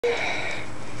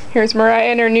Here's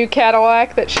Moriah in her new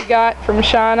Cadillac that she got from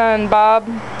Shauna and Bob.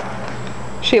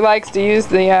 She likes to use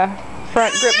the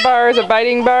front grip bar as a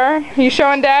biting bar. You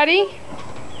showing Daddy?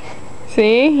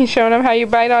 See? He's showing him how you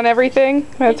bite on everything.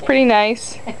 That's pretty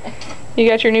nice. You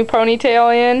got your new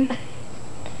ponytail in.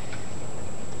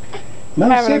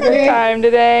 Having a good time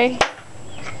today.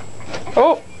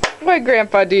 Oh, what did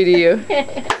Grandpa do to you?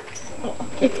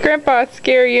 Did Grandpa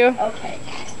scare you? Okay.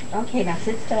 Okay, now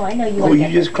sit still. I know you want to. Oh,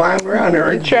 you just climbed around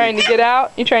her. You trying to get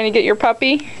out? You trying to get your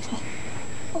puppy?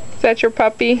 Is that your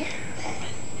puppy?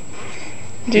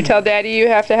 Did you tell Daddy you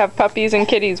have to have puppies and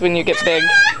kitties when you get big?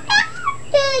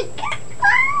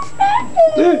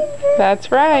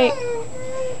 That's right.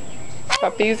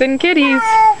 Puppies and kitties.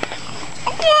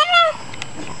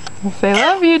 Say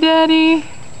love you, Daddy.